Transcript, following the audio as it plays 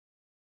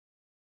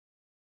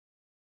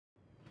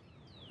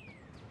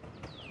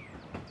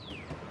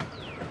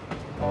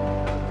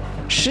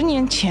10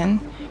年前，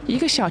一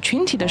个小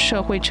群体的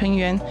社会成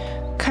员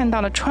看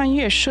到了穿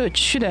越社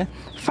区的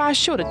发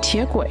锈的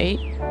铁轨，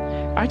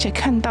而且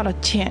看到了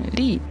潜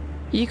力，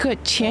一个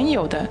前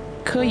有的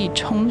可以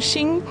重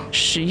新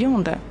使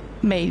用的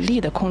美丽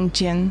的空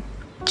间。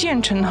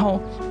建成后，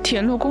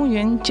铁路公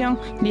园将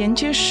连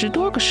接10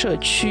多个社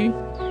区，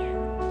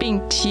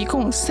并提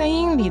供3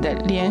英里的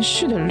连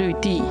续的绿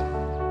地。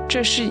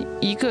这是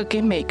一个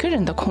给每个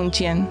人的空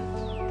间，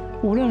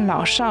无论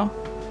老少、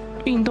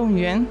运动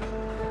员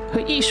和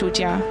艺术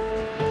家、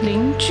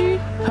邻居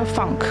和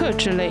访客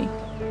之类。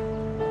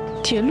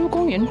铁路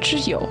公园之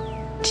友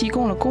提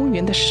供了公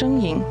园的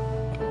声音，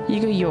一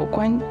个有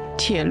关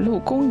铁路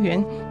公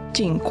园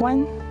景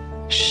观、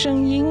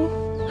声音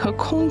和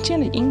空间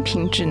的音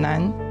频指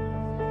南。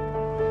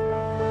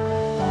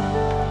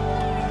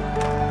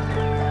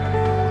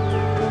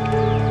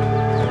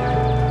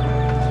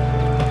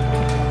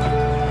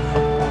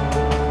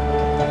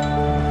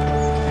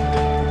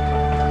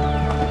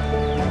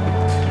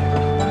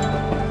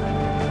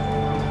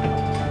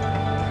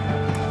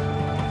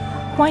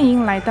欢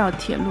迎来到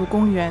铁路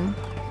公园，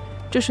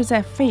这是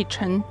在费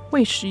城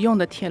未使用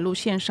的铁路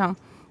线上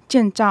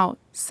建造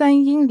3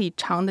英里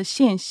长的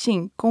线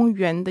性公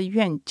园的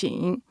愿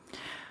景。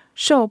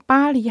受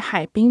巴黎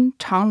海滨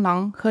长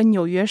廊和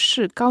纽约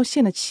市高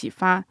线的启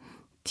发，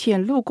铁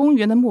路公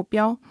园的目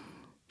标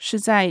是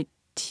在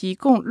提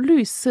供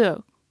绿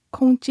色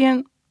空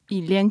间，以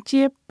连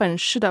接本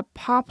市的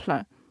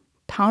Poplar、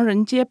唐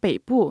人街北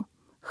部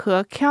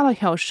和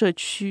Callowhill 社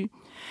区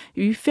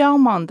与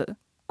Fairmont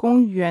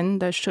公园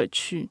的社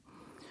区。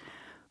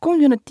公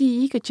园的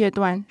第一个阶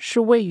段是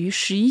位于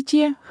11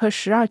街和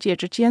12街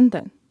之间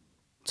的，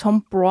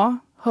从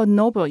Broad 和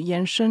Noble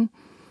延伸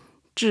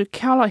至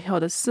Callowhill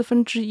的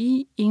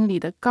1/4英里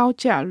的高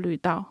架绿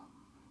道，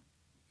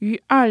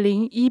于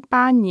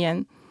2018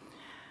年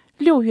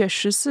6月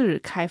14日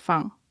开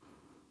放，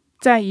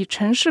在以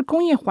城市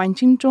工业环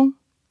境中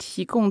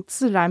提供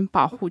自然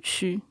保护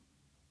区。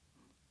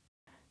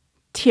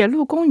铁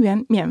路公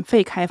园免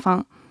费开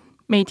放，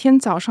每天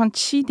早上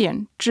7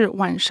点至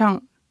晚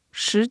上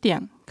10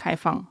点开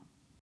放。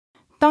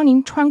当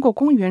您穿过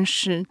公园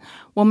时，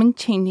我们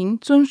请您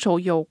遵守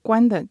有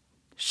关的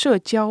社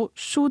交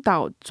疏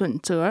导准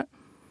则，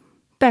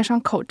戴上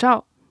口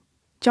罩，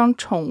将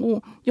宠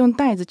物用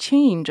袋子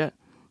牵引着，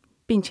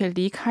并且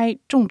离开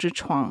种植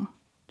床，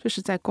这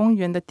是在公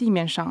园的地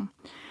面上，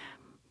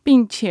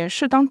并且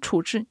适当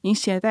处置您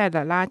携带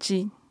的垃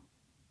圾。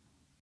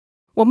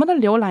我们的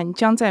浏览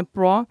将在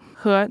Broad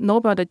和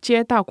Noble 的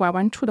街道拐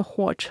弯处的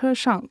火车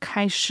上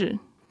开始。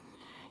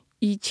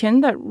以前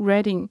的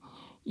Reading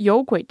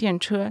有轨电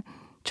车，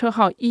车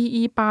号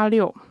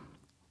1186，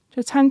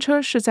这餐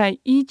车是在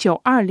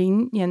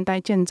1920年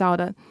代建造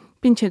的，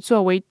并且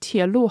作为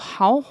铁路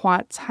豪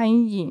华餐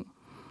饮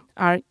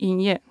而营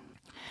业。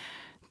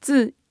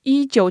自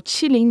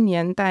1970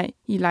年代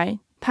以来，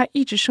它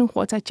一直生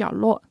活在角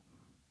落，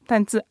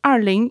但自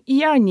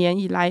2012年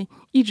以来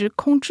一直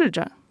空置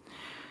着。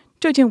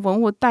这件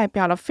文物代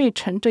表了费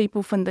城这一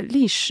部分的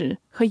历史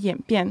和演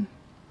变。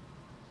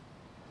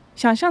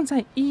想象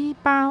在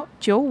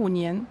1895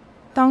年，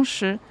当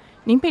时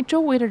您被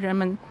周围的人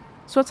们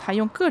所采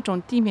用各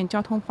种地面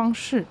交通方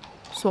式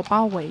所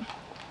包围，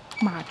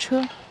马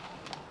车、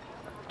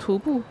徒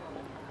步，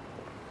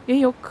也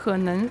有可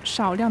能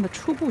少量的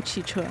初步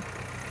汽车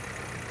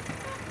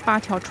，8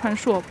条穿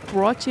梭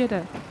Broad 街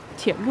的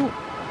铁路。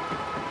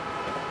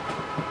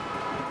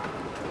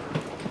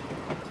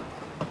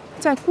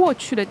在过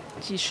去的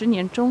几十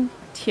年中，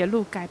铁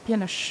路改变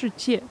了世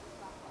界，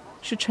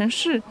使城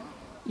市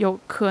有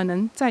可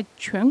能在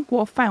全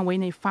国范围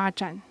内发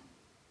展，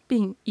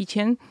并以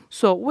前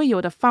所未有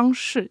的方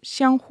式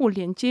相互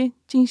连接，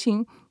进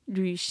行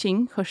旅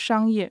行和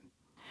商业。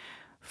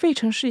费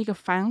城是一个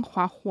繁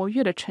华活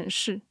跃的城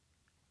市，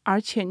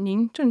而且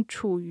您正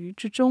处于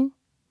之中。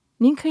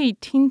您可以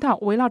听到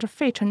围绕着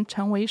费城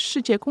成为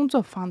世界工作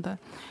坊的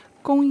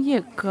工业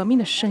革命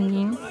的声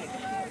音。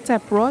在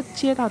Broad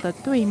街道的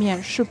对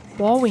面是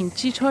Bowen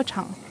机车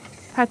厂，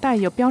它带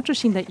有标志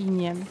性的一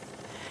年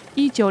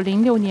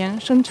，1906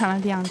年生产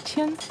了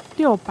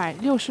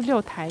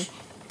2666台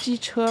机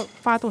车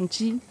发动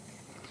机。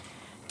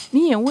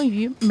你也位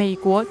于美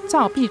国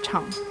造币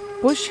厂、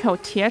Bush Hill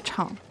铁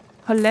厂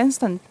和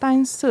Lanston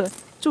单色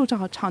铸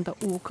造厂的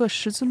5个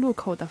十字路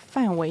口的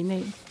范围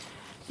内。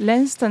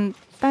Lanston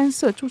单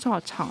色铸造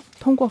厂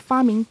通过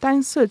发明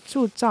单色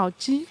铸造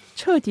机，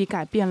彻底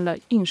改变了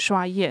印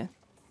刷业。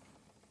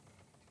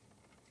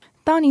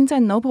当您在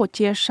Noble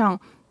街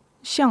上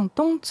向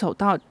东走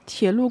到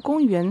铁路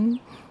公园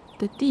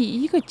的第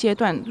一个阶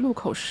段路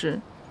口时，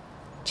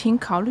请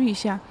考虑一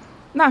下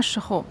那时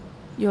候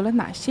有了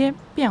哪些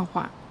变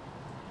化。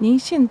您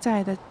现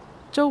在的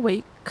周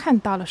围看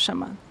到了什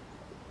么？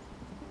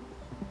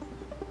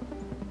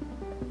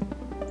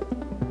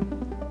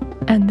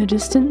 And the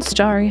distant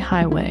starry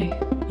highway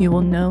you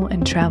will know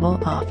and travel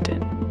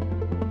often.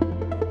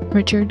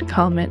 Richard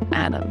Coleman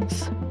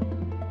Adams。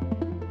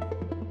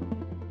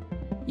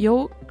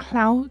由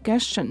Claude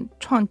Gaston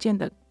创建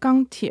的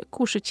钢铁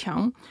故事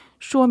墙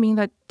说明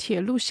了铁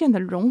路线的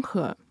融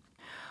合、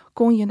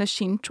公园的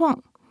形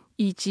状，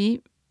以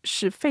及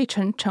使费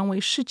城成为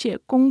世界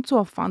工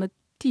作坊的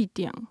地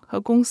点和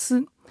公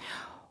司。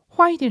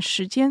花一点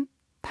时间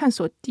探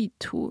索地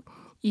图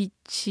以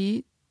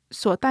其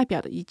所代表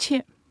的一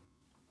切。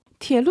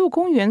铁路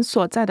公园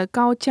所在的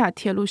高架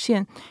铁路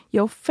线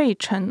由费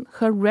城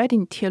和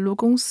Reading 铁路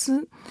公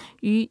司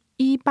于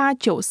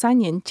1893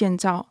年建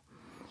造，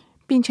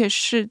并且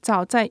是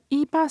早在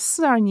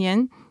1842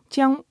年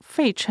将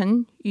费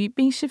城与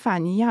宾夕法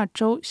尼亚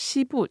州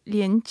西部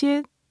连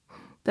接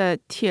的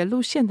铁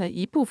路线的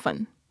一部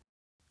分。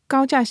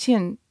高架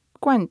线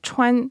贯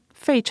穿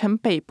费城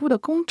北部的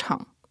工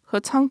厂和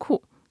仓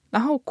库，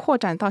然后扩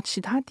展到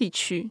其他地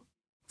区。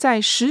在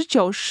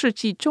19世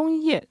纪中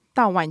叶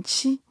到晚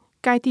期，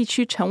该地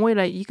区成为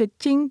了一个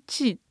经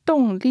济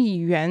动力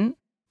园，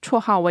绰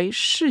号为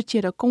世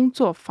界的工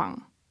作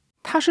坊。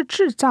它是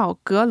制造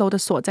阁楼的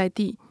所在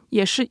地，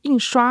也是印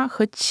刷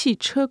和汽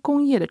车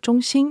工业的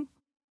中心。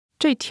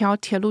这条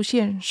铁路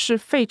线是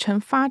费城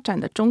发展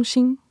的中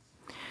心，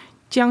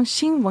将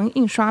新闻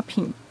印刷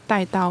品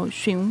带到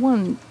询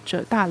问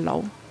者大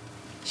楼，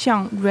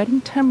向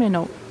Reading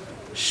Terminal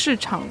市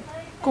场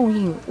供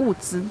应物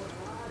资，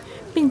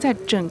并在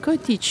整个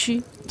地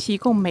区提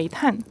供煤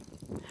炭。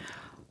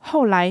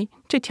后来，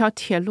这条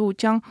铁路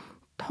将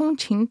通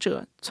勤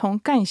者从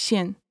干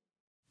线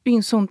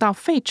运送到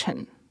费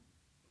城。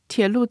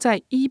铁路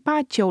在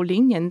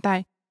1890年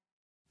代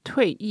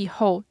退役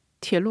后，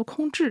铁路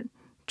空置，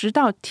直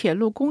到铁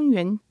路公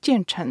园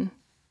建成。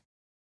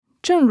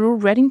正如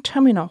Reading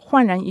Terminal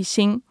焕然一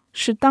新，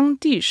使当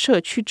地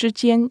社区之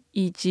间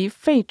以及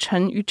费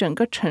城与整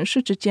个城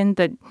市之间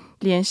的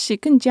联系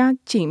更加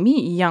紧密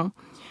一样，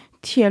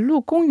铁路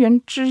公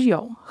园之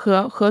友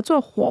和合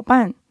作伙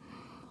伴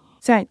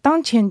在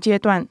当前阶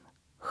段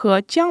和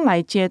将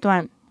来阶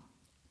段，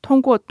通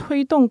过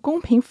推动公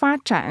平发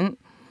展，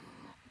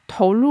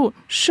投入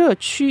社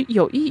区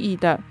有意义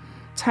的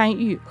参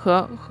与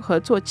和合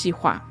作计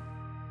划。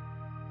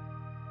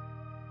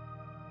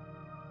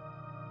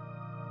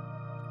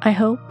I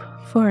hope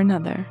for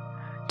another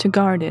to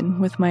garden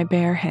with my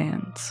bare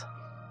hands.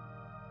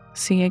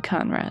 C.A.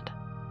 Conrad.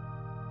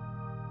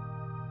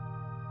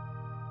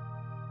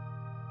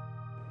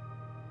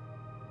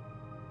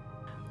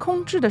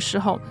 空置的时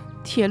候，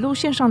铁路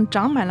线上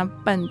长满了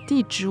本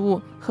地植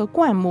物和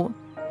灌木。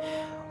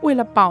为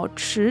了保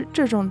持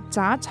这种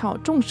杂草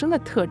纵深的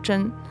特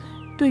征，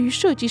对于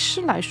设计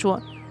师来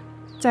说，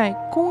在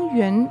公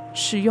园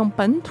使用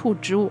本土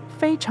植物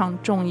非常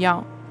重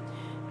要。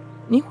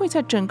您会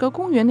在整个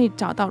公园内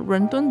找到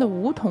伦敦的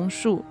梧桐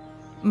树、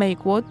美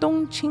国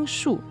冬青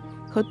树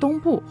和东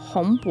部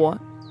红柏，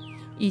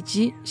以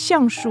及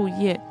橡树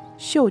叶、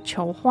绣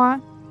球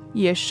花、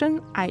野生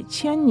矮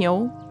牵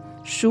牛、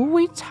鼠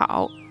尾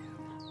草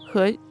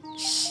和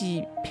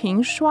喜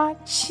平刷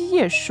七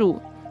叶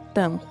树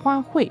等花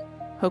卉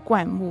和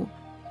灌木。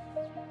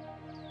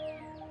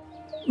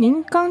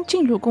您刚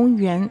进入公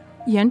园，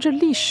沿着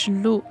历史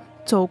路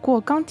走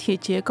过钢铁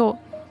结构，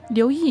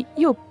留意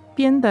右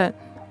边的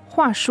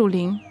桦树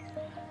林，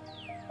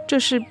这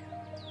是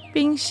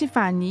宾夕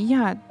法尼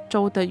亚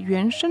州的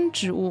原生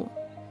植物。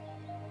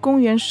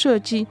公园设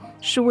计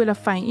是为了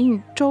反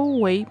映周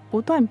围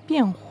不断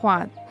变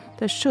化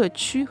的社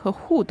区和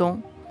互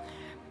动，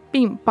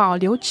并保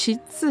留其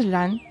自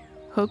然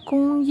和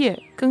工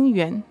业根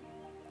源。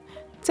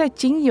在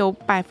仅有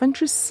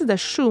 4% 的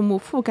树木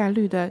覆盖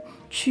率的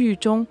区域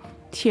中，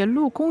铁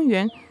路公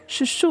园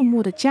是树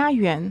木的家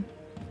园，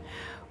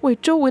为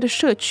周围的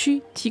社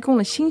区提供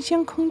了新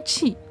鲜空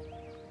气，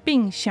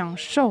并享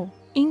受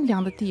阴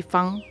凉的地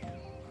方。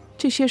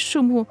这些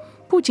树木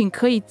不仅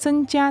可以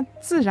增加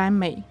自然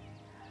美，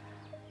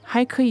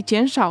还可以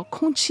减少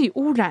空气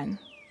污染，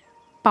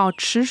保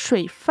持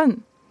水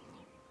分，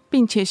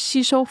并且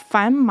吸收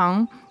繁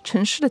忙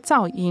城市的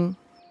噪音。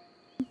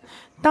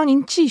当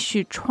您继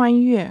续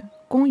穿越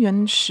公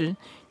园时，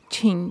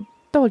请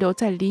逗留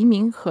在黎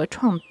明合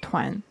创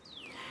团，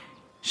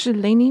是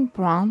雷宁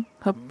Brown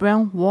和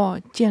Brown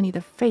Wall 建立的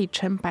费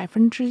城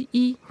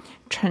1%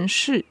城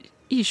市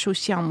艺术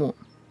项目。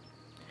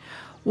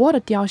Wall 的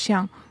雕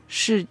像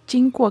是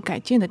经过改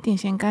建的电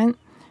线杆，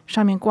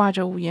上面挂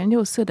着5颜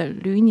6色的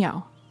驴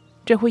鸟，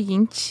这会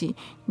引起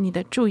你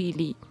的注意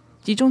力，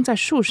集中在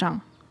树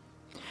上。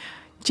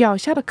脚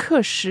下的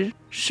刻石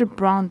是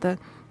Brown 的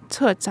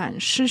策展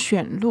诗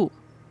选录，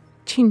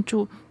庆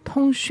祝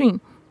通讯、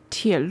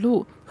铁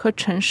路和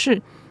城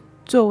市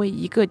作为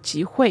一个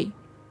集会，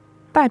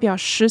代表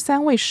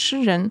13位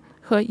诗人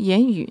和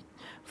言语，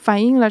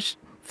反映了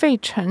费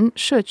城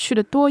社区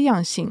的多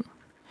样性。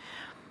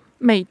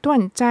每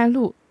段摘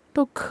录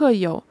都刻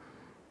有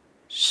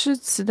诗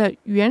词的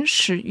原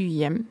始语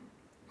言，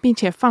并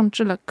且放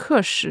置了刻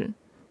石，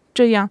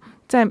这样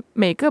在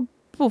每个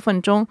部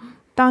分中，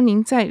当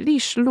您在历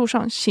史路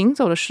上行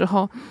走的时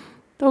候，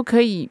都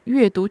可以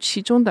阅读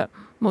其中的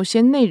某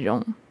些内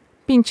容，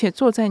并且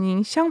坐在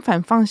您相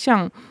反方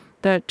向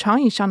的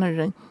长椅上的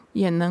人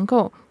也能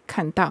够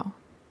看到。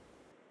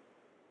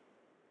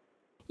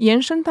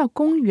延伸到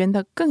公园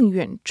的更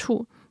远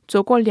处，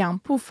走过2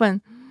部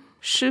分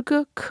诗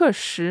歌课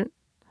时，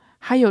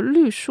还有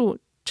绿树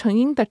成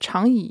荫的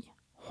长椅，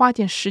花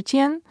点时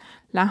间，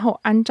然后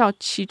按照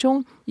其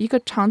中一个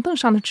长凳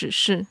上的指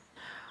示，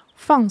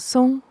放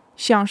松，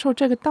享受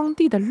这个当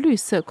地的绿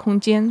色空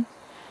间，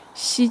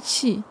吸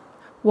气，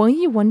闻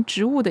一闻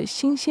植物的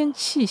新鲜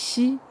气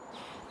息，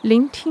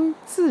聆听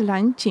自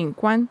然景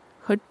观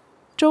和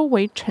周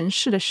围城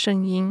市的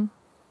声音。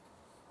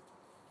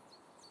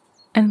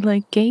And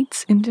like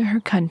gates into her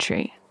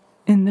country,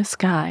 in the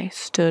sky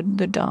stood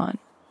the dawn.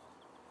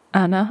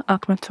 Anna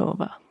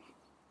Akhmatova。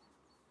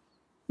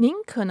 您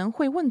可能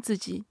会问自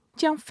己，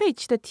将废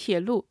弃的铁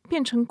路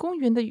变成公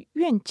园的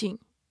愿景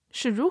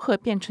是如何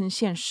变成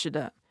现实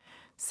的？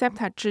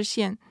 SEPTA 支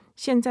线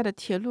现在的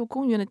铁路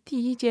公园的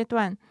第一阶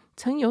段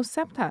曾由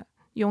SEPTA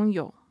拥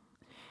有。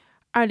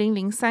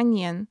2003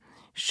年，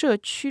社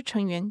区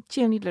成员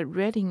建立了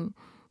Reading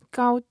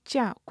高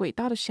架轨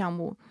道的项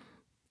目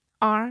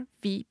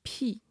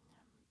RVP，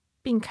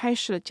 并开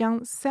始了将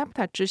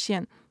SEPTA 支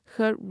线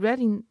和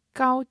Reading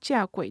高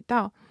架轨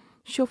道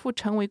修复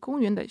成为公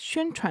园的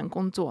宣传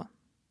工作。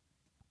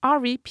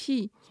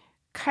RVP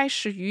开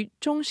始于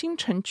中心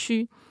城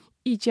区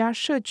一家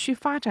社区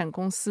发展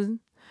公司、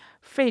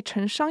费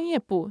城商业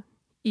部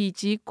以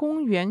及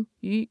公园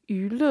与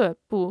娱乐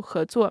部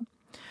合作。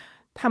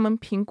他们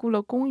评估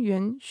了公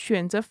园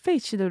选择废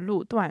弃的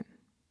路段。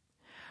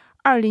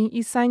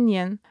2013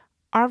年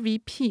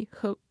RVP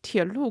和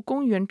铁路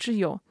公园之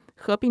友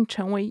合并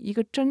成为一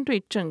个针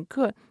对整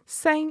个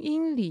3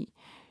英里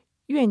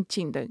愿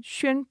景的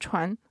宣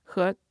传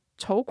和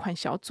筹款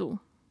小组。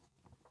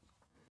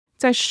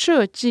在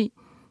设计、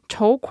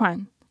筹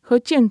款和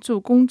建筑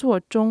工作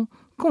中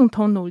共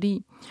同努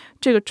力，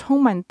这个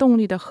充满动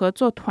力的合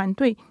作团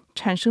队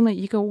产生了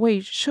一个为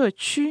社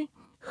区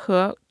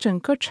和整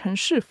个城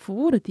市服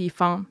务的地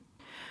方。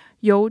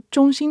由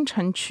中心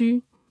城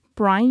区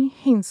Brian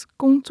Haynes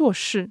工作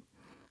室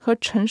和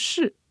城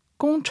市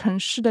工程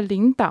师的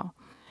领导，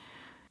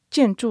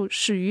建筑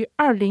始于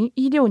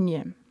2016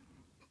年，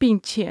并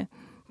且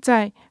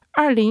在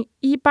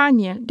2018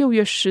年6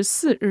月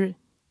14日，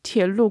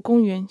铁路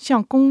公园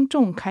向公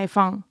众开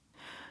放。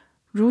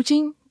如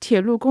今，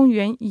铁路公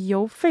园已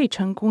由费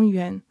城公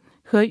园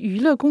和娱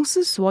乐公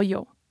司所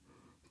有，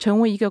成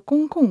为一个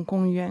公共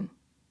公园。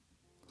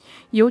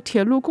由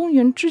铁路公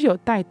园之友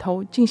带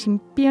头进行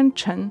编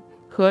程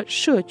和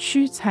社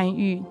区参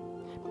与，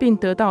并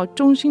得到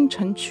中心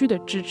城区的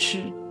支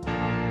持。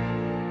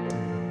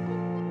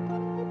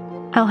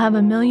I'll have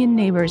a million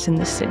neighbors in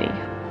the city.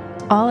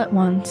 All at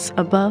once,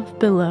 above,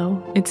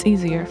 below, it's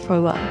easier for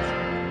love.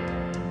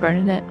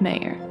 Bernadette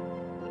Mayer。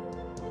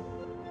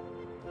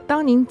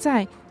 当您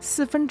在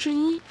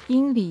1/4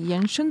英里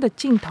延伸的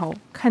尽头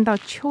看到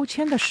秋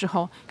千的时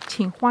候，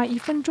请花1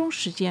分钟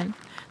时间，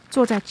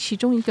坐在其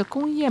中一个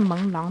工业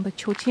门廊的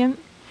秋千，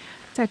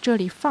在这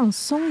里放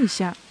松一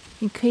下。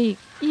你可以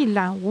一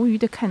览无余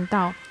地看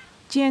到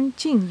监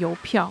禁邮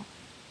票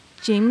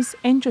James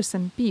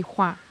Anderson 壁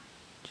画，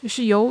这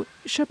是由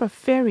Shepard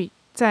Fairey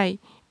在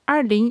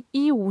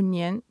2015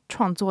年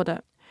创作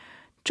的。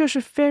这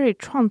是 Fairey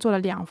创作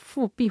的2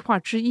幅壁画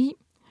之一。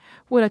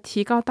为了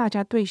提高大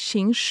家对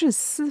刑事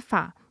司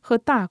法和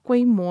大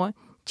规模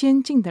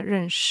监禁的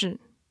认识，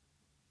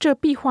这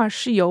壁画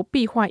是由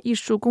壁画艺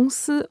术公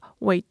司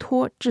委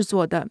托制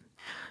作的，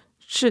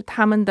是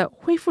他们的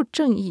恢复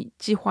正义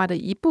计划的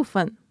一部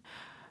分。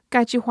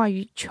该计划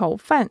与囚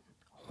犯、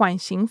缓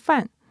刑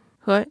犯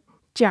和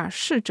假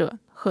释者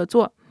合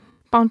作，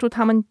帮助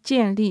他们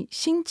建立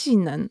新技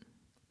能，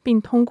并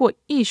通过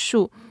艺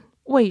术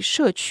为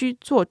社区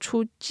做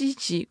出积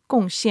极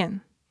贡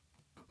献。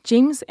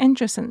James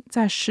Anderson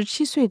在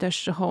17岁的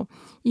时候，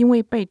因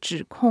为被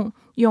指控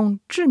用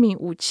致命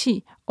武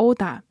器殴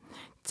打，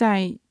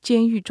在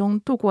监狱中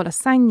度过了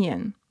3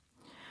年。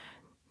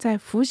在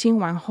服刑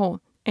完后，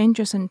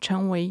 Anderson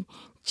成为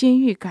监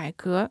狱改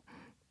革、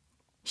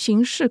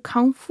刑事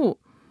康复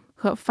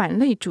和反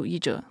类主义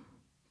者。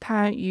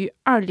他于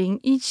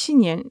2017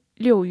年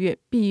6月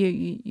毕业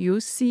于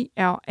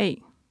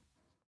UCLA。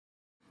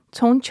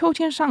 从秋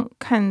千上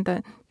看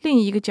的另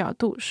一个角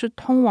度是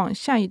通往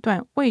下一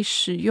段未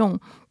使用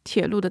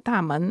铁路的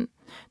大门。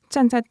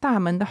站在大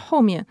门的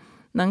后面，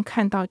能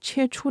看到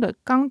切出的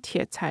钢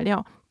铁材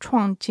料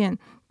创建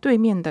对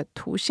面的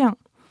图像。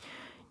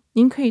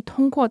您可以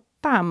通过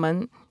大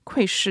门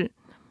窥视，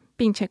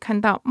并且看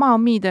到茂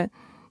密的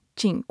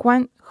景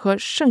观和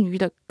剩余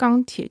的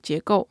钢铁结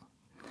构。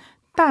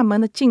大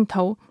门的尽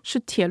头是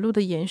铁路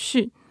的延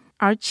续，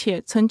而且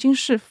曾经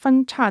是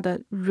分叉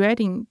的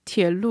Reading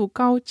铁路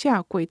高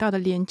架轨道的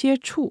连接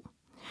处。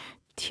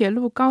铁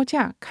路高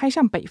架开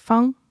向北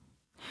方。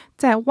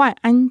在外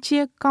安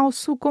街高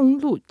速公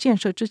路建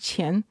设之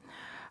前，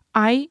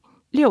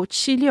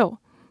 I-676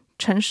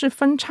 城市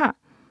分叉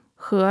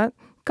和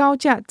高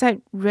架在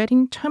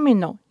Reading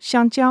Terminal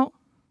相交。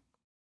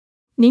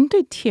您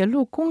对铁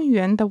路公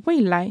园的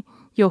未来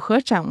有何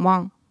展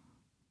望？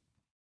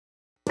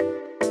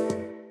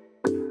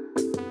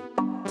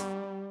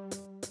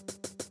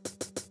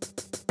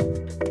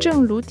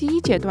正如第一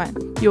阶段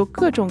有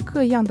各种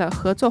各样的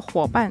合作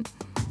伙伴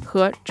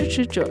和支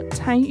持者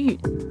参与，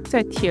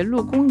在铁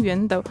路公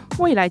园的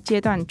未来阶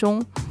段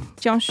中，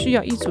将需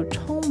要一组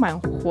充满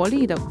活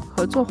力的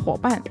合作伙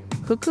伴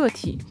和个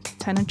体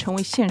才能成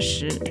为现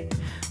实。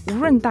无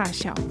论大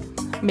小，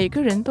每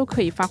个人都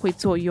可以发挥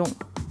作用。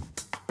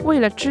为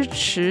了支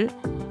持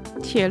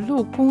铁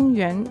路公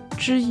园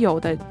之友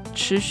的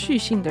持续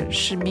性的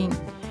使命，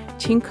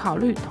请考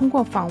虑通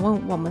过访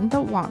问我们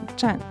的网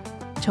站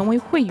成为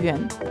会员，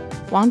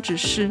网址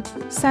是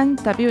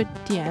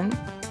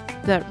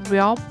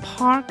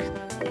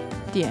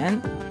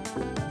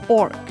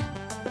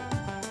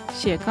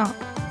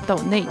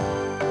 3w.therealpark.org/donate。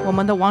我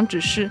们的网址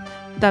是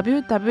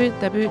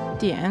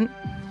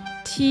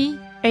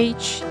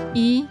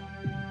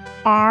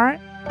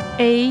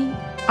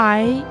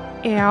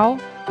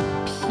www.therealpark.org/donate。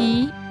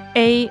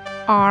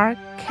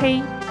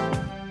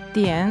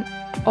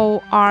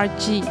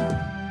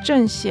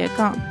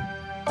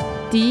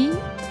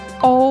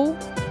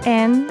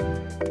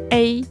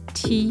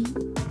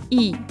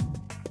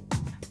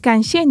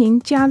感谢您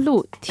加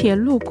入铁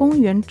路公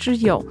园之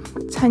友，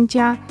参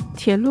加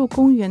铁路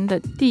公园的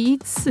第一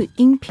次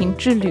音频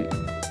之旅。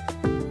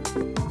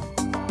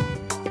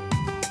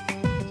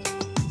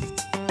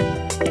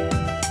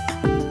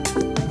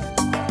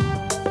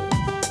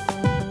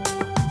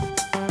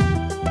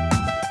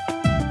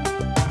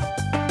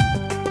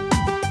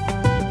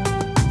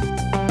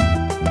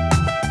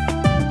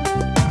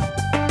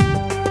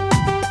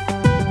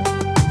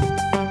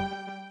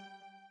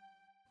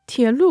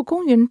铁路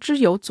公园之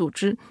友组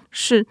织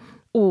是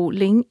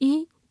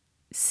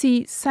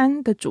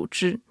 501c3 的组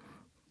织，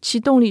其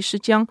动力是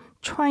将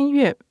穿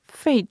越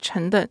费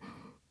城的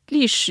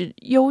历史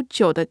悠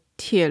久的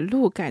铁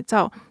路改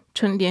造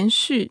成连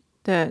续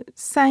的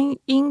3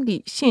英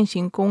里线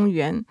行公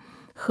园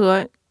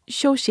和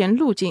休闲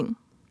路径，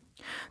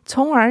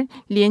从而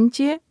连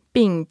接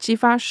并激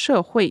发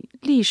社会、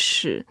历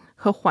史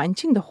和环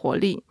境的活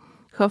力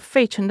和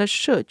费城的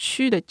社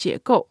区的结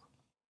构。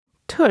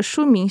特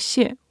殊鸣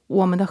谢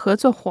我们的合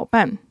作伙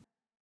伴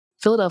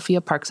Philadelphia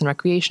Parks and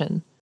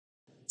Recreation,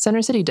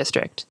 Center City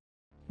District,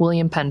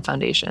 William Penn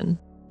Foundation,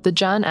 the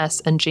John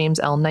S. and James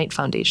L. Knight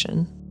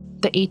Foundation,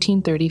 the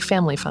 1830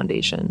 Family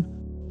Foundation,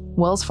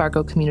 Wells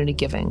Fargo Community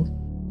Giving,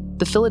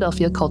 the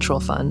Philadelphia Cultural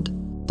Fund,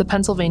 the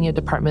Pennsylvania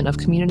Department of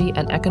Community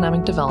and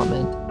Economic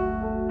Development,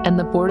 and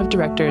the Board of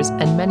Directors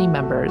and many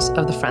members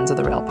of the Friends of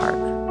the Rail Park.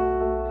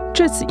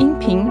 这次音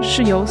频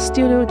是由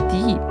Studio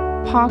D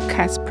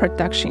Podcast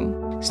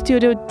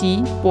Production、Studio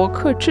D 博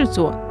客制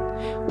作，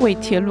为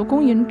铁路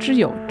公园之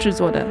友制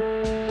作的。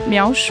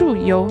描述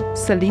由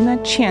Selina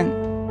Chen，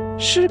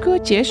 诗歌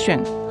节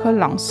选和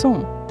朗诵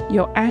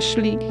由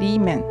Ashley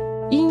Lehman，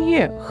 音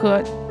乐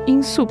和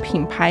音素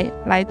品牌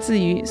来自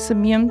于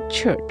Simeon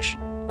Church，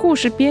 故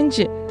事编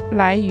辑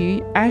来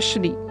于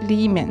Ashley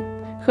Lehman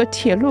和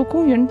铁路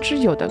公园之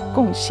友的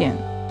贡献，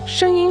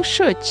声音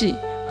设计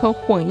和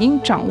混音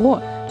掌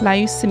握来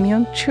于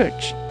Simeon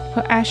Church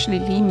和 Ashley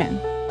Lehman，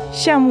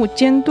 项目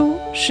监督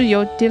是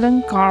由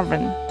Dylan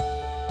Garvin。